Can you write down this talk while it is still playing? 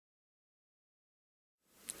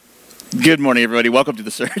Good morning, everybody. Welcome to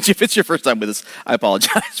The Search. If it's your first time with us, I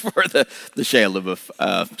apologize for the Shea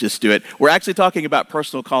of just do it. We're actually talking about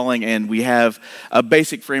personal calling, and we have a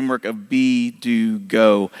basic framework of be, do,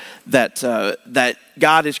 go, that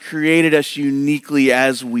God has created us uniquely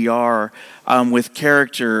as we are, with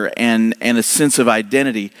character and a sense of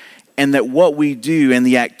identity, and that what we do and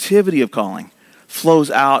the activity of calling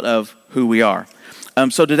flows out of who we are.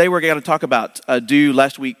 So today we're going to talk about do.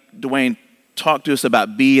 Last week, Dwayne talk to us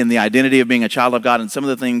about be and the identity of being a child of God and some of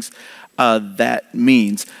the things that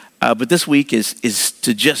means. But this week is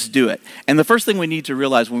to just do it. And the first thing we need to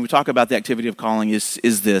realize when we talk about the activity of calling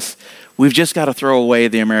is this. We've just got to throw away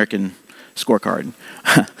the American scorecard.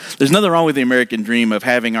 There's nothing wrong with the American dream of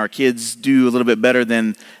having our kids do a little bit better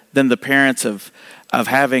than the parents of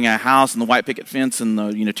having a house and the white picket fence and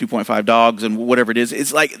the 2.5 dogs and whatever it is.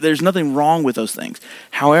 It's like there's nothing wrong with those things.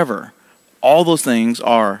 However, all those things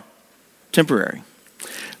are temporary.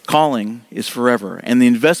 Calling is forever. And the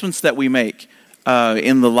investments that we make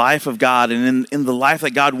in the life of God and in the life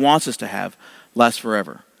that God wants us to have last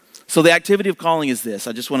forever. So the activity of calling is this.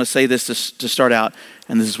 I just want to say this to start out,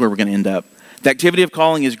 and this is where we're going to end up. The activity of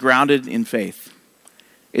calling is grounded in faith.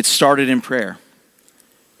 It's started in prayer.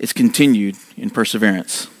 It's continued in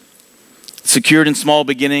perseverance. It's secured in small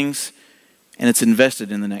beginnings, and it's invested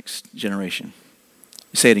in the next generation.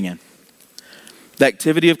 Say it again. The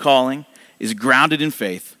activity of calling is grounded in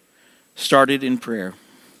faith, started in prayer,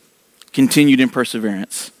 continued in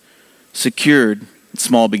perseverance, secured in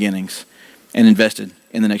small beginnings, and invested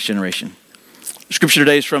in the next generation. Scripture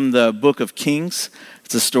today is from the book of Kings.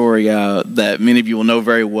 It's a story that many of you will know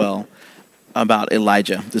very well about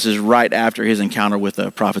Elijah. This is right after his encounter with the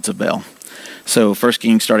prophets of Baal. So 1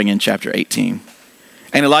 Kings starting in chapter 18.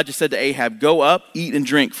 And Elijah said to Ahab, "Go up, eat and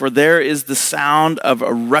drink, for there is the sound of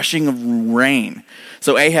a rushing of rain."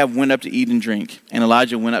 So Ahab went up to eat and drink, and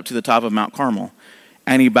Elijah went up to the top of Mount Carmel.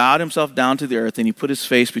 And he bowed himself down to the earth, and he put his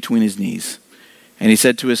face between his knees. And he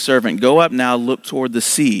said to his servant, "Go up now, look toward the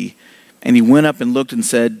sea." And he went up and looked and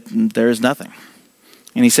said, "There is nothing."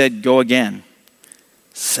 And he said, "Go again,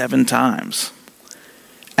 7 times.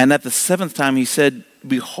 And at the 7th time he said,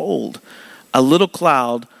 "Behold, a little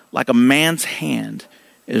cloud like a man's hand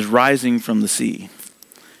is rising from the sea."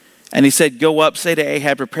 And he said, "Go up, say to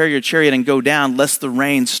Ahab, prepare your chariot and go down, lest the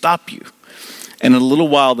rain stop you." And in a little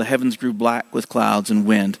while the heavens grew black with clouds and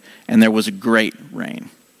wind, and there was a great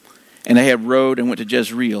rain. And Ahab rode and went to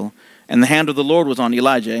Jezreel, and the hand of the Lord was on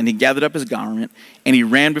Elijah, and he gathered up his garment, and he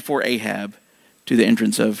ran before Ahab to the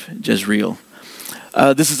entrance of Jezreel.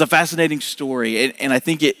 This is a fascinating story, and I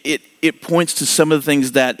think it points to some of the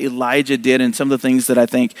things that Elijah did and some of the things that I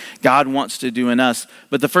think God wants to do in us.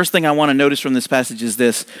 But the first thing I want to notice from this passage is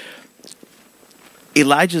this.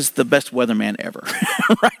 Elijah's the best weatherman ever,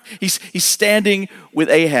 right? He's standing with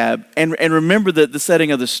Ahab, and remember the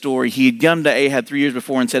setting of the story. He had come to Ahab 3 years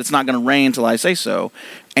before and said, "It's not going to rain until I say so."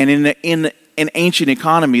 And in an ancient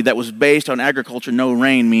economy that was based on agriculture, no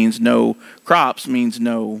rain means no crops, means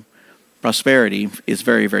no prosperity, is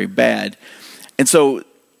very, very bad. And so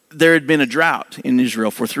there had been a drought in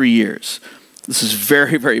Israel for 3 years. This is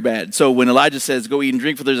very, very bad. So when Elijah says, "Go eat and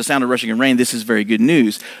drink, for there's a sound of rushing and rain," this is very good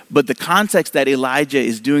news. But the context that Elijah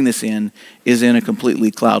is doing this in is in a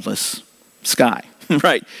completely cloudless sky,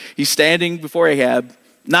 right? He's standing before Ahab,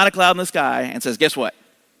 not a cloud in the sky, and says, "Guess what?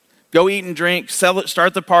 Go eat and drink,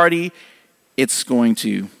 start the party. It's going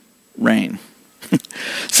to rain."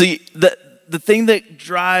 See, the thing that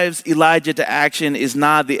drives Elijah to action is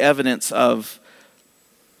not the evidence of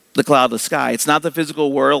the cloudless sky. It's not the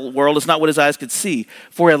physical world. It's not what his eyes could see.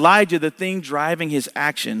 For Elijah, the thing driving his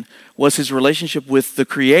action was his relationship with the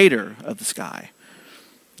creator of the sky,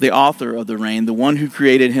 the author of the rain, the one who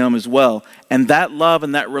created him as well. And that love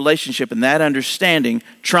and that relationship and that understanding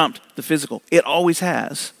trumped the physical. It always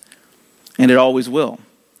has, and it always will.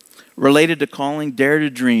 Related to calling, dare to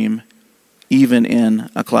dream even in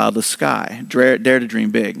a cloudless sky. Dare to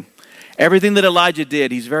dream big. Everything that Elijah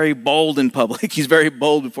did, he's very bold in public. He's very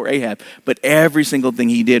bold before Ahab. But every single thing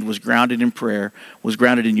he did was grounded in prayer, was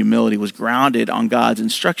grounded in humility, was grounded on God's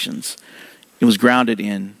instructions. It was grounded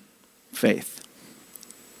in faith.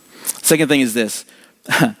 Second thing is this.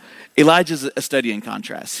 Elijah's a study in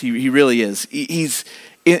contrast. He really is. He's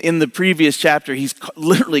in the previous chapter, he's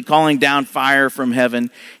literally calling down fire from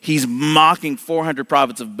heaven. He's mocking 400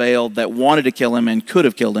 prophets of Baal that wanted to kill him and could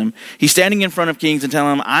have killed him. He's standing in front of kings and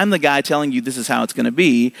telling them, "I'm the guy telling you this is how it's going to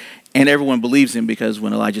be." And everyone believes him because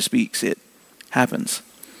when Elijah speaks, it happens.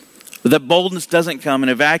 But that boldness doesn't come in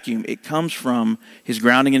a vacuum. It comes from his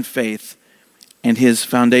grounding in faith and his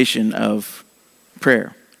foundation of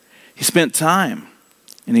prayer. He spent time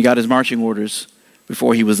and he got his marching orders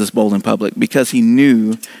before he was this bold in public, because he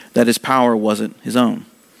knew that his power wasn't his own.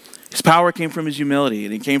 His power came from his humility,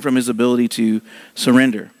 and it came from his ability to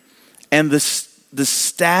surrender. And the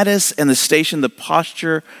status and the station, the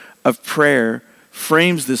posture of prayer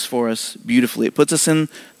frames this for us beautifully. It puts us in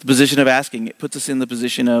the position of asking. It puts us in the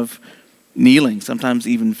position of kneeling, sometimes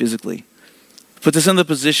even physically. It puts us in the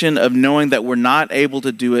position of knowing that we're not able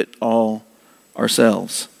to do it all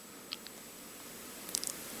ourselves.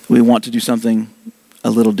 We want to do something a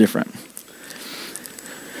little different.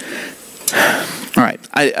 All right.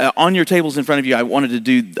 On your tables in front of you, I wanted to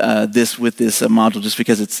do this with this module just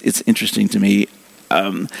because it's interesting to me.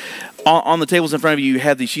 On the tables in front of you, you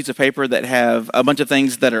have these sheets of paper that have a bunch of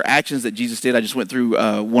things that are actions that Jesus did. I just went through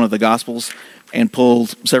one of the Gospels and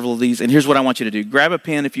pulled several of these. And here's what I want you to do. Grab a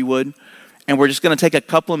pen, if you would, and we're just going to take a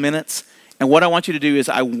couple of minutes. And what I want you to do is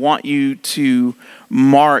I want you to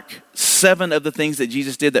mark 7 of the things that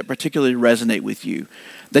Jesus did that particularly resonate with you,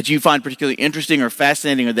 that you find particularly interesting or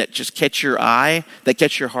fascinating, or that just catch your eye, that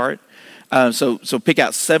catch your heart. So pick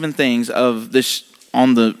out 7 things of this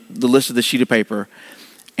on the list of the sheet of paper,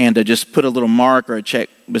 and just put a little mark or a check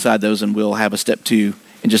beside those, and we'll have a step 2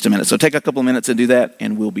 in just a minute. So take a couple of minutes and do that,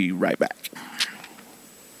 and we'll be right back.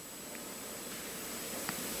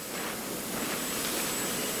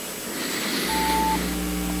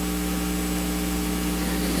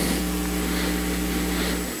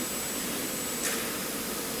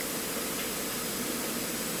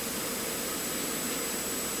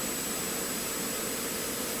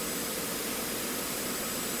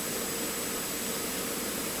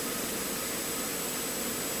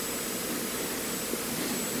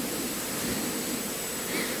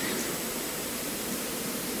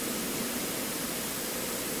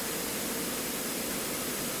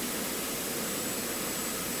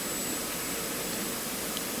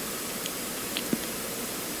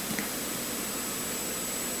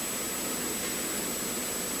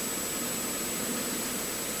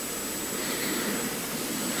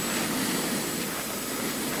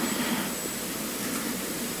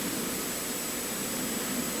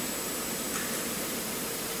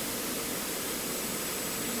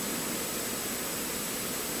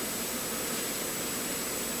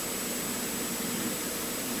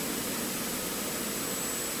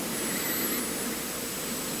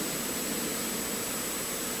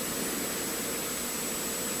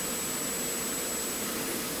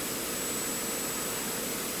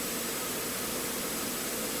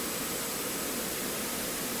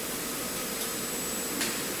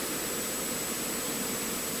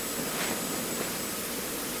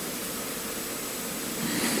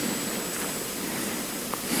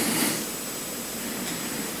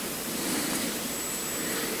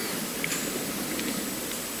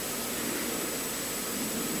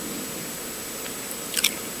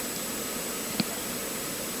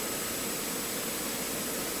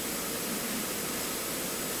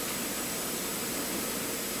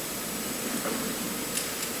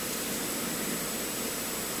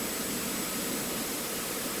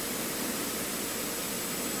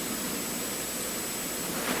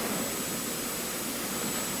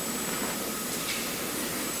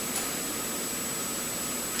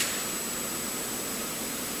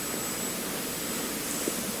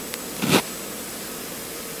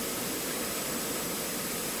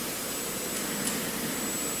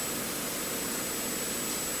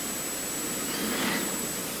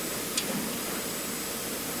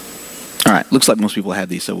 All right, looks like most people have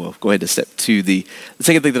these, so we'll go ahead to step 2. The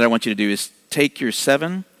second thing that I want you to do is take your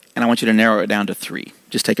 7, and I want you to narrow it down to 3.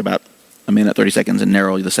 Just take about a minute, 30 seconds, and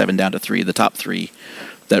narrow the 7 down to 3, the top 3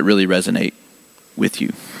 that really resonate with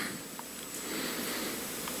you.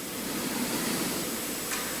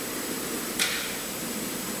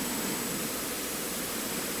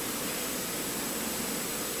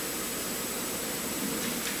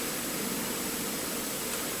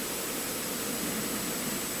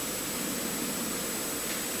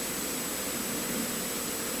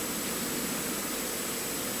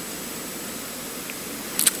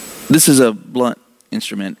 This is a blunt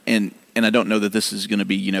instrument, and I don't know that this is going to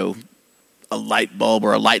be, a light bulb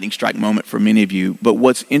or a lightning strike moment for many of you. But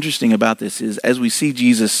what's interesting about this is as we see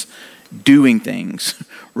Jesus doing things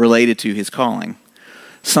related to his calling,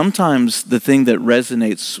 sometimes the thing that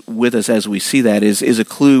resonates with us as we see that is a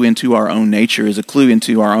clue into our own nature, is a clue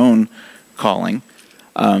into our own calling,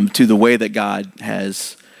 to the way that God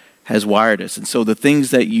has wired us. And so the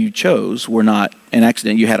things that you chose were not an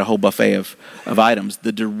accident. You had a whole buffet of items.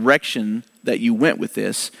 The direction that you went with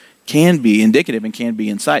this can be indicative and can be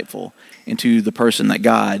insightful into the person that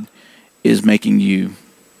God is making you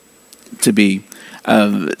to be.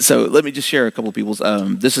 So let me just share a couple of people's.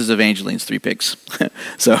 This is Evangeline's 3 picks.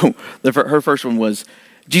 So her first one was,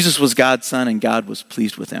 Jesus was God's son and God was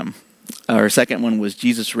pleased with him. Her second one was,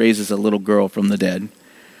 Jesus raises a little girl from the dead.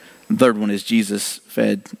 The third one is, Jesus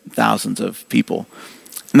fed thousands of people.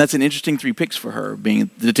 And that's an interesting 3 picks for her, being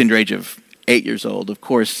the tender age of 8 years old. Of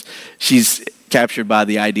course, she's captured by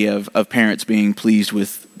the idea of parents being pleased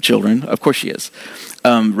with children. Of course she is.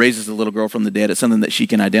 Raises a little girl from the dead. It's something that she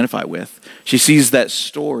can identify with. She sees that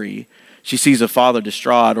story. She sees a father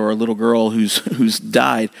distraught or a little girl who's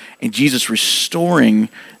died, and Jesus restoring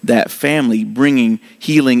that family, bringing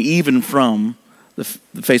healing even from the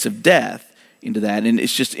face of death into that. And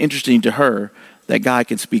it's just interesting to her that God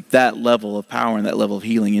can speak that level of power and that level of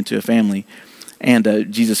healing into a family. And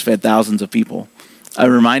Jesus fed thousands of people.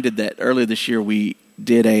 I'm reminded that earlier this year we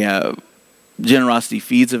did a Generosity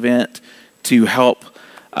Feeds event to help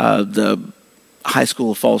the High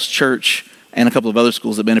School of Falls Church and a couple of other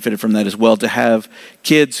schools that benefited from that as well, to have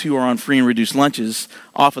kids who are on free and reduced lunches.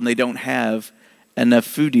 Often they don't have enough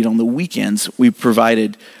food to eat on the weekends. We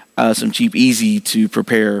provided some cheap, easy to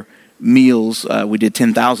prepare meals. We did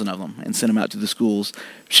 10,000 of them and sent them out to the schools.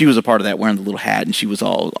 She was a part of that, wearing the little hat, and she was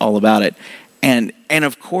all about it. And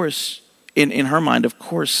of course, in her mind, of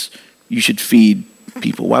course, you should feed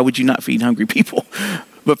people. Why would you not feed hungry people?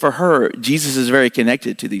 But for her, Jesus is very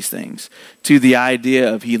connected to these things, to the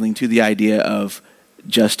idea of healing, to the idea of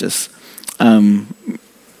justice.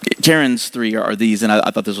 Karen's 3 are these, and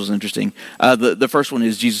I thought this was interesting. The first one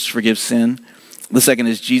is, Jesus forgives sin. The second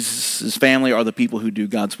is, Jesus' family are the people who do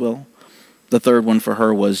God's will. The third one for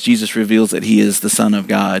her was, Jesus reveals that he is the Son of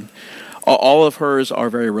God. All of hers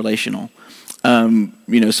are very relational.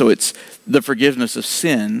 So it's the forgiveness of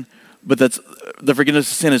sin, but the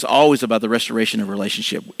forgiveness of sin is always about the restoration of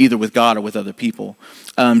relationship, either with God or with other people.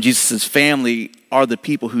 Jesus' family are the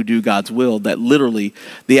people who do God's will, that literally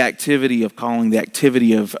the activity of calling, the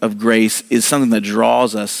activity of grace is something that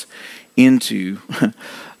draws us into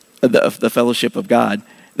the fellowship of God,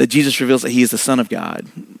 that Jesus reveals that he is the Son of God,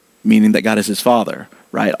 meaning that God is his Father,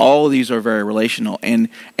 right? All of these are very relational. And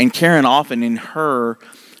Karen often in her,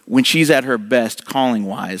 when she's at her best,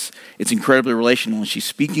 calling-wise, it's incredibly relational, and she's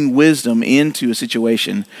speaking wisdom into a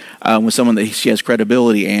situation with someone that she has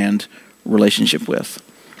credibility and relationship with.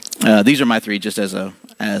 These are my 3, just as a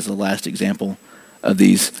last example of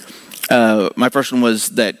these. My first one was,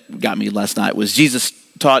 that got me last night, was Jesus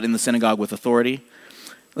taught in the synagogue with authority.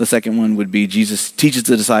 The second one would be, Jesus teaches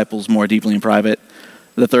the disciples more deeply in private.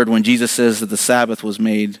 The third one, Jesus says that the Sabbath was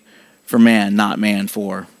made for man, not man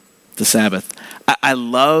for the Sabbath. I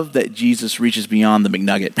love that Jesus reaches beyond the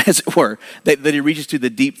McNugget, as it were, that he reaches to the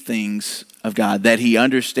deep things of God, that he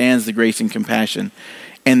understands the grace and compassion,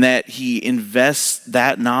 and that he invests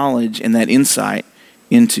that knowledge and that insight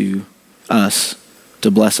into us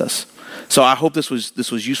to bless us. So I hope this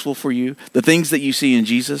was useful for you. The things that you see in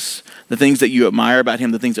Jesus, the things that you admire about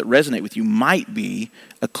him, the things that resonate with you might be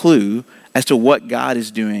a clue as to what God is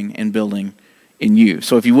doing and building in you.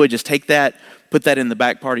 So if you would, just take that, put that in the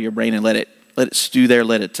back part of your brain and let it stew there,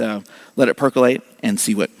 let it percolate and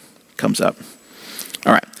see what comes up.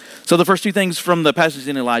 All right. So the first 2 things from the passage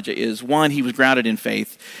in Elijah is, 1, he was grounded in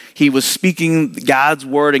faith. He was speaking God's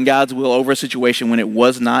word and God's will over a situation when it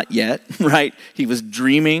was not yet, right? He was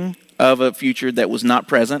dreaming of a future that was not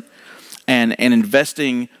present and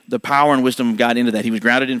investing the power and wisdom of God into that. He was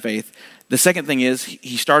grounded in faith. The second thing is,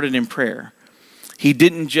 he started in prayer. He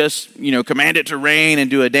didn't just, command it to rain and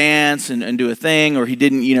do a dance and do a thing, or he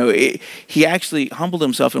didn't, he actually humbled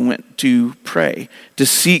himself and went to pray, to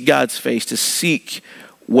seek God's face, to seek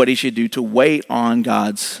what he should do, to wait on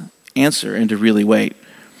God's answer and to really wait.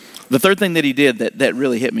 The third thing that he did that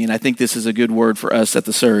really hit me, and I think this is a good word for us at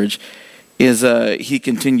the Surge, is he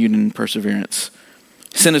continued in perseverance.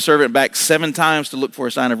 He sent a servant back 7 times to look for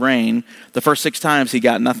a sign of rain. The first 6 times he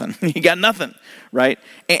got nothing. He got nothing, right?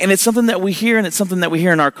 And it's something that we hear, and it's something that we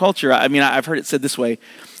hear in our culture. I mean, I've heard it said this way: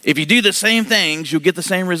 if you do the same things, you'll get the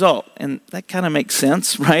same result. And that kind of makes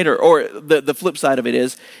sense, right? Or the flip side of it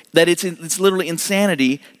is that it's literally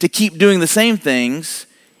insanity to keep doing the same things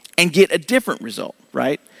and get a different result,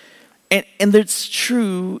 right? And that's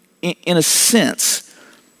true in a sense.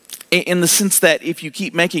 In the sense that if you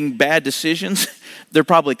keep making bad decisions, there are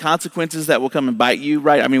probably consequences that will come and bite you,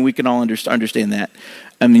 right? I mean, we can all understand that.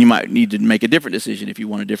 I mean, you might need to make a different decision if you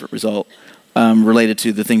want a different result related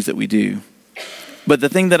to the things that we do. But the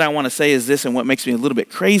thing that I want to say is this, and what makes me a little bit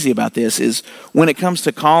crazy about this is, when it comes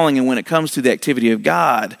to calling and when it comes to the activity of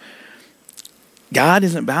God, God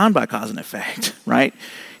isn't bound by cause and effect, right?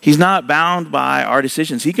 He's not bound by our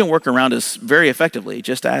decisions. He can work around us very effectively.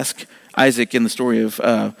 Just ask Isaac in the story of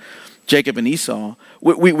Jacob and Esau.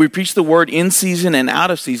 We preach the word in season and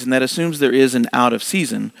out of season. That assumes there is an out of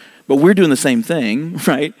season. But we're doing the same thing,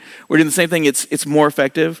 right? We're doing the same thing. It's more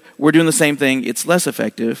effective. We're doing the same thing. It's less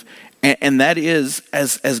effective. And that is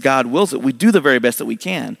as God wills it. We do the very best that we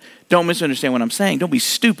can. Don't misunderstand what I'm saying. Don't be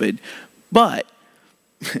stupid. But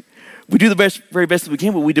we do the very best that we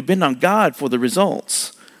can, but we depend on God for the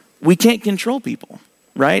results. We can't control people,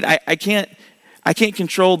 right? I can't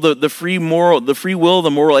control the free will,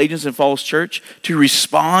 the moral agents in false church to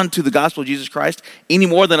respond to the gospel of Jesus Christ any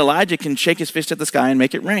more than Elijah can shake his fist at the sky and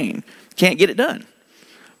make it rain. Can't get it done.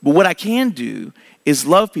 But what I can do is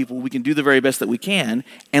love people. We can do the very best that we can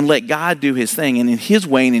and let God do his thing. And in his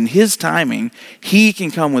way and in his timing, he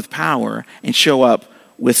can come with power and show up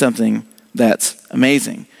with something that's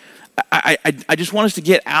amazing. I just want us to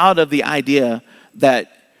get out of the idea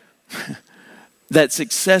that that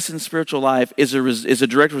success in spiritual life is a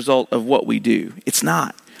direct result of what we do. It's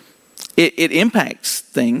not. It impacts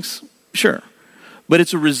things, sure. But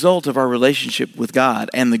it's a result of our relationship with God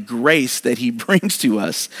and the grace that he brings to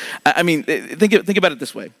us. I mean, think about it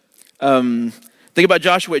this way. Think about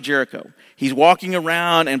Joshua at Jericho. He's walking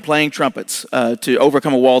around and playing trumpets to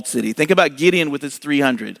overcome a walled city. Think about Gideon with his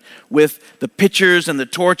 300, with the pitchers and the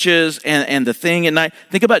torches and the thing at night.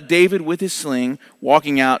 Think about David with his sling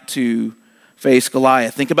walking out to face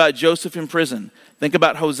Goliath. Think about Joseph in prison. Think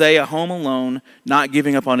about Hosea home alone, not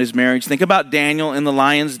giving up on his marriage. Think about Daniel in the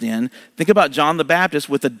lion's den. Think about John the Baptist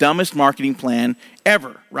with the dumbest marketing plan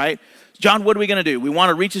ever, right? John, what are we going to do? We want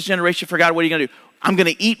to reach this generation for God. What are you going to do? I'm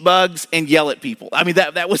going to eat bugs and yell at people. I mean,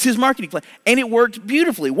 that was his marketing plan. And it worked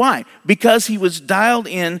beautifully. Why? Because he was dialed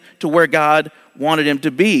in to where God wanted him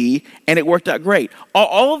to be, and it worked out great.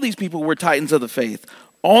 All of these people were titans of the faith.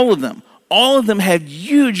 All of them. All of them had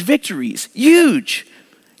huge victories. Huge.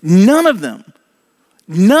 None of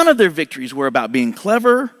their victories were about being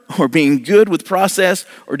clever or being good with process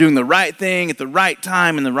or doing the right thing at the right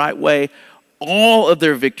time in the right way. All of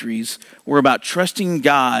their victories were about trusting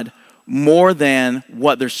God more than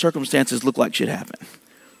what their circumstances look like should happen.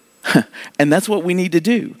 And that's what we need to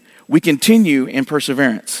do. We continue in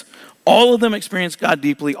perseverance. All of them experienced God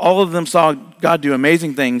deeply. All of them saw God do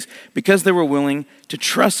amazing things because they were willing to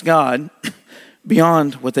trust God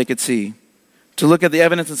beyond what they could see. To look at the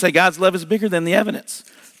evidence and say, God's love is bigger than the evidence.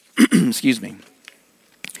 Excuse me.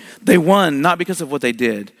 They won not because of what they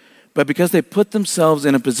did, but because they put themselves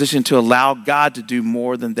in a position to allow God to do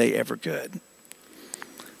more than they ever could.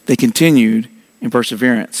 They continued in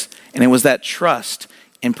perseverance. And it was that trust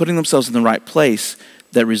in putting themselves in the right place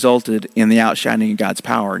that resulted in the outshining of God's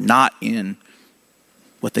power, not in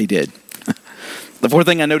what they did. The fourth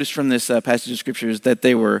thing I noticed from this passage of Scripture is that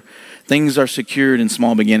things are secured in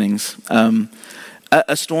small beginnings.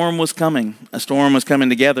 A storm was coming. A storm was coming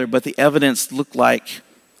together, but the evidence looked like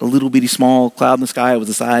a little bitty small cloud in the sky. It was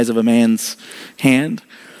the size of a man's hand.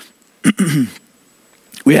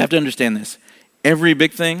 We have to understand this. Every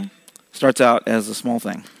big thing starts out as a small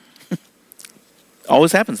thing.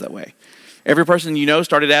 Always happens that way. Every person you know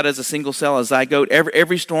started out as a single cell, a zygote.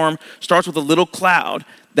 Every storm starts with a little cloud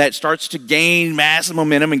that starts to gain massive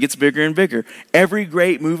momentum and gets bigger and bigger. Every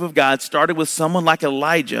great move of God started with someone like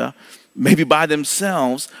Elijah, maybe by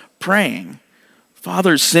themselves, praying,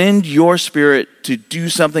 Father, send your spirit to do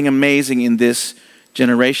something amazing in this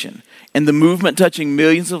generation. And the movement touching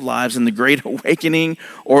millions of lives in the Great Awakening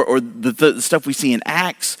or the stuff we see in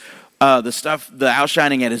Acts, the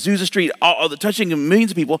outshining at Azusa Street, all the touching of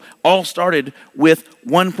millions of people, all started with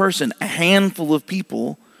one person, a handful of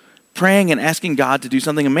people praying and asking God to do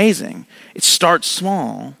something amazing. It starts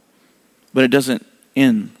small, but it doesn't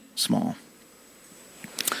end small.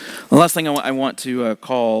 The last thing I want to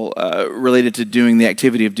call related to doing, the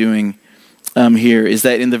activity of doing here, is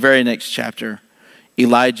that in the very next chapter,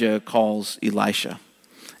 Elijah calls Elisha.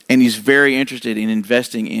 And he's very interested in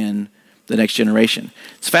investing in the next generation.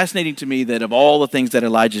 It's fascinating to me that of all the things that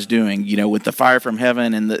Elijah's doing, with the fire from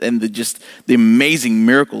heaven and the amazing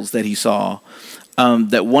miracles that he saw,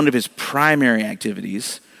 that one of his primary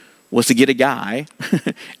activities was to get a guy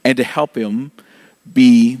and to help him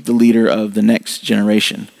be the leader of the next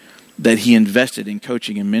generation, that he invested in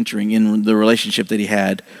coaching and mentoring in the relationship that he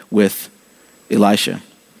had with Elisha.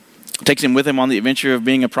 Takes him with him on the adventure of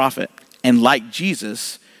being a prophet. And like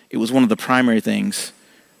Jesus, it was one of the primary things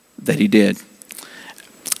that he did.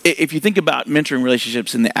 If you think about mentoring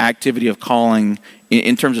relationships and the activity of calling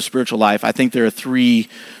in terms of spiritual life, I think there are three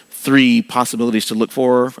possibilities to look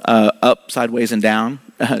for, up, sideways, and down.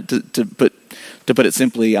 To put it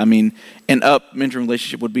simply, I mean, an up mentoring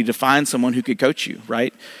relationship would be to find someone who could coach you,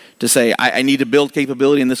 right? To say, I need to build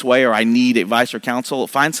capability in this way, or I need advice or counsel.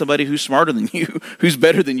 Find somebody who's smarter than you, who's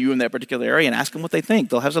better than you in that particular area, and ask them what they think.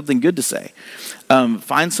 They'll have something good to say.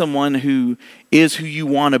 Find someone who is who you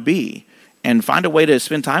want to be, and find a way to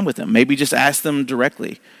spend time with them. Maybe just ask them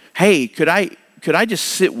directly, hey, could I just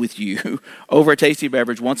sit with you over a tasty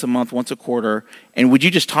beverage once a month, once a quarter, and would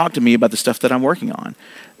you just talk to me about the stuff that I'm working on?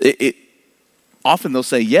 Often they'll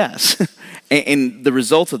say yes, and the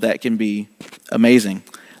results of that can be amazing.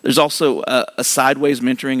 There's also a sideways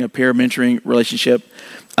mentoring, a peer mentoring relationship.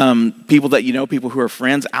 People that you know, people who are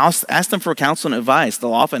friends, ask them for counsel and advice.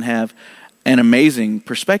 They'll often have an amazing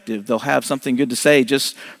perspective. They'll have something good to say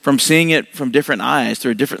just from seeing it from different eyes,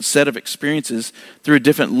 through a different set of experiences, through a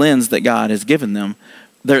different lens that God has given them.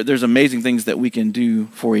 There's amazing things that we can do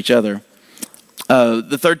for each other.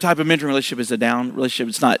 The third type of mentoring relationship is a down relationship.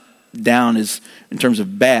 It's not down as in terms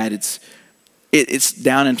of bad. It's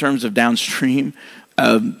down in terms of downstream.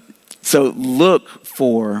 So look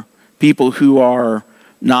for people who are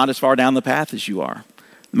not as far down the path as you are.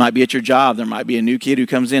 It might be at your job. There might be a new kid who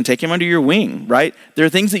comes in. Take him under your wing, right? There are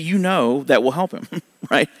things that you know that will help him,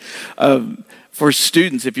 right? For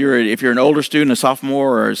students, if you're an older student, a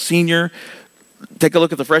sophomore or a senior, take a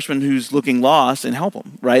look at the freshman who's looking lost and help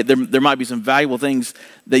them, right? There might be some valuable things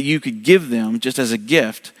that you could give them just as a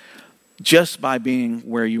gift just by being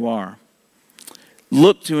where you are.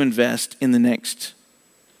 Look to invest in the next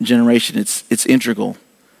generation. It's integral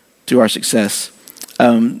to our success.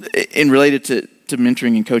 And related to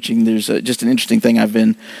mentoring and coaching, there's just an interesting thing I've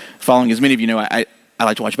been following. As many of you know, I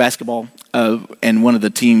like to watch basketball, and one of the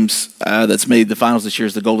teams that's made the finals this year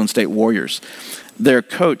is the Golden State Warriors. Their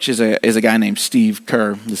coach is a guy named Steve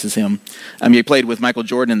Kerr. This is him. He played with Michael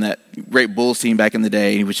Jordan in that great Bulls team back in the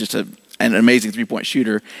day. He was just an amazing three-point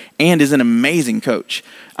shooter and is an amazing coach.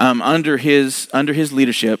 Under his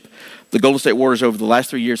leadership, the Golden State Warriors over the last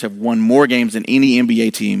 3 years have won more games than any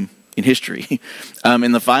NBA team in history.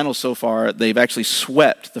 In the finals so far, they've actually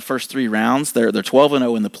swept the first 3 rounds. They're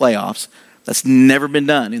 12-0 in the playoffs. That's never been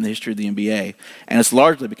done in the history of the NBA. And it's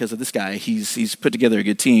largely because of this guy. He's put together a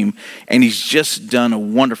good team, and he's just done a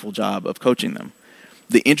wonderful job of coaching them.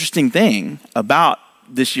 The interesting thing about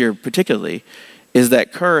this year particularly is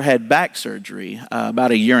that Kerr had back surgery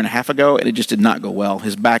about a year and a half ago, and it just did not go well.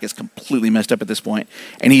 His back is completely messed up at this point,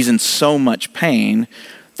 and he's in so much pain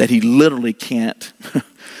that he literally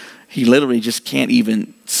just can't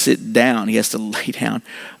even sit down. He has to lay down.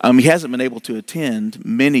 He hasn't been able to attend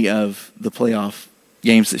many of the playoff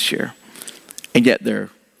games this year, and yet they're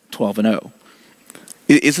 12-0.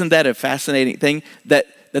 Isn't that a fascinating thing? That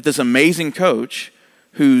this amazing coach,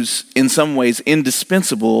 who's in some ways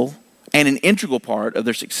indispensable and an integral part of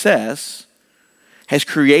their success, has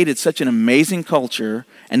created such an amazing culture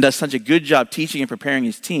and does such a good job teaching and preparing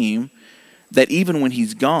his team that even when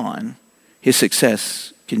he's gone, his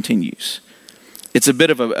success continues. It's a bit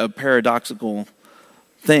of a paradoxical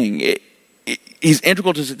thing. He's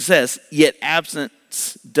integral to success, yet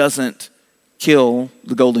absence doesn't kill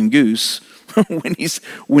the golden goose when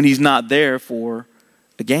he's not there for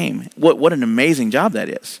a game. What an amazing job that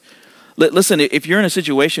is. Listen, if you're in a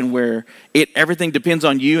situation where everything depends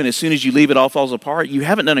on you, and as soon as you leave, it all falls apart, you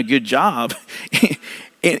haven't done a good job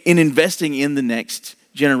in investing in the next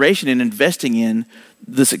generation and investing in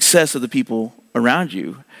the success of the people around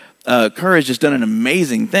you. Kerr has just done an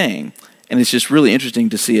amazing thing, and it's just really interesting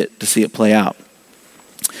to see it play out.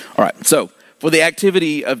 All right, so for the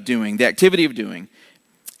activity of doing,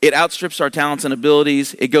 it outstrips our talents and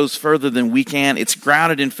abilities. It goes further than we can. It's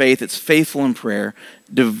grounded in faith. It's faithful in prayer,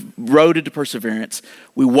 devoted to perseverance.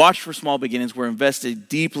 We watch for small beginnings. We're invested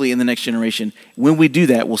deeply in the next generation. When we do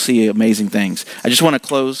that, we'll see amazing things. I just want to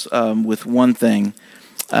close with one thing,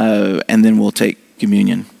 and then we'll take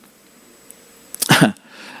communion. It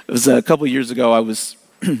was a couple years ago. I was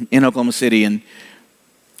in Oklahoma City, and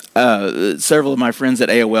several of my friends at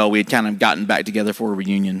AOL, we had kind of gotten back together for a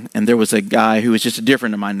reunion, and there was a guy who was just a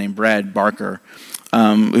different of mine named Brad Barker,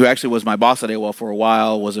 who actually was my boss at AOL for a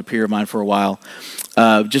while, was a peer of mine for a while.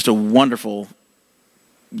 Just a wonderful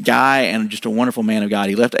guy and just a wonderful man of God.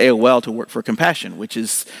 He left AOL to work for Compassion, which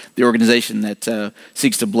is the organization that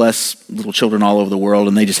seeks to bless little children all over the world,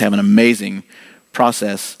 and they just have an amazing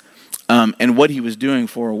process. And what he was doing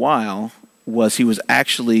for a while was he was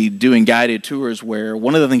actually doing guided tours where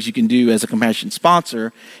one of the things you can do as a Compassion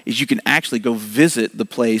sponsor is you can actually go visit the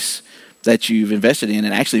place that you've invested in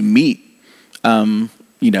and actually meet,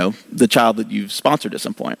 the child that you've sponsored at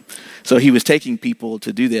some point. So he was taking people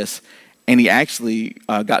to do this, and he actually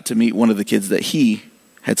got to meet one of the kids that he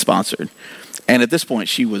had sponsored. And at this point,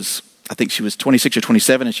 I think she was 26 or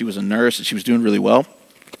 27, and she was a nurse, and she was doing really well.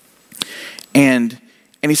 And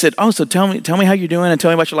he said, "Oh, so tell me how you're doing, and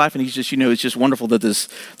tell me about your life." And he's just, it's just wonderful that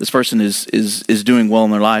this person is doing well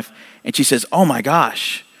in their life. And she says, "Oh my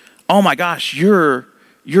gosh, you're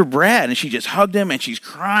Brad." And she just hugged him, and she's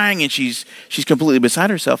crying, and she's completely beside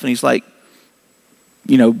herself. And he's like,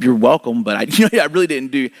 "You're welcome, but I really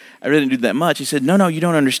didn't do that much." He said, "No, you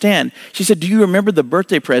don't understand." She said, "Do you remember the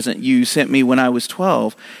birthday present you sent me when I was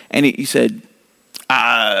 12? And he said,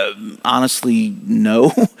 "Honestly,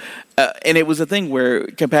 no." And it was a thing where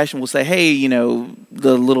Compassion will say, "Hey,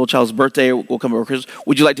 the little child's birthday will come over Christmas.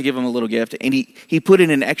 Would you like to give him a little gift?" And he put in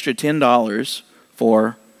an extra $10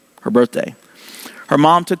 for her birthday. Her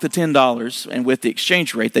mom took the $10, and with the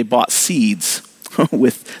exchange rate, they bought seeds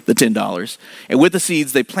with the $10. And with the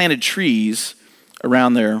seeds, they planted trees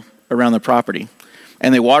around their property.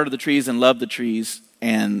 And they watered the trees and loved the trees,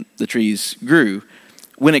 and the trees grew.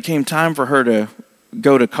 When it came time for her to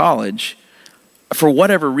go to college, for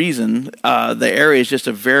whatever reason, the area is just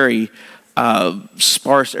a very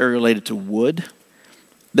sparse area related to wood.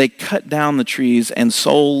 They cut down the trees and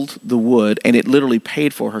sold the wood, and it literally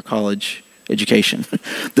paid for her college education.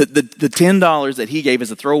 The $10 that he gave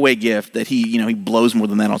as a throwaway gift that he blows more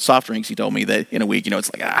than that on soft drinks. He told me that in a week,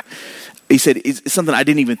 it's like, he said, it's something I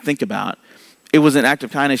didn't even think about. It was an act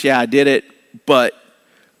of kindness. Yeah, I did it, but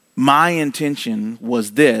my intention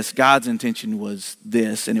was this. God's intention was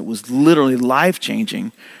this, and it was literally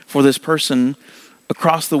life-changing for this person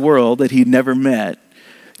across the world that he'd never met.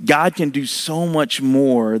 God can do so much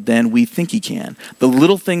more than we think he can. The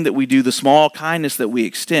little thing that we do, the small kindness that we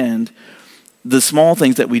extend, the small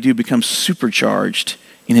things that we do become supercharged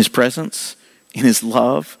in his presence, in his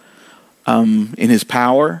love, in his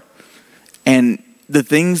power. And the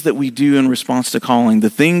things that we do in response to calling, the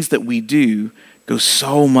things that we do go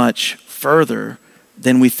so much further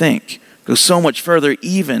than we think, go so much further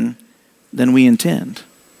even than we intend.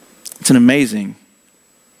 It's an amazing,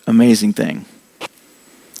 amazing thing.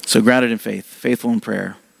 So grounded in faith, faithful in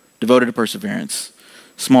prayer, devoted to perseverance,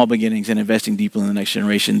 small beginnings, and investing deeply in the next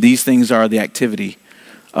generation. These things are the activity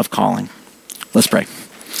of calling. Let's pray.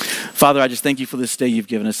 Father, I just thank you for this day you've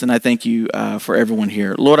given us, and I thank you for everyone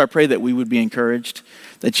here. Lord, I pray that we would be encouraged,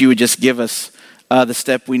 that you would just give us the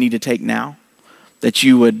step we need to take now, that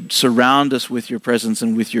you would surround us with your presence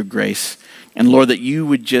and with your grace. And Lord, that you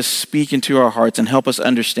would just speak into our hearts and help us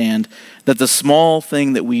understand that the small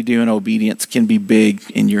thing that we do in obedience can be big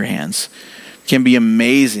in your hands, can be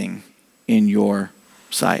amazing in your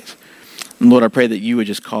sight. And Lord, I pray that you would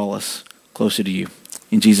just call us closer to you.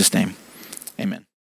 In Jesus' name, amen.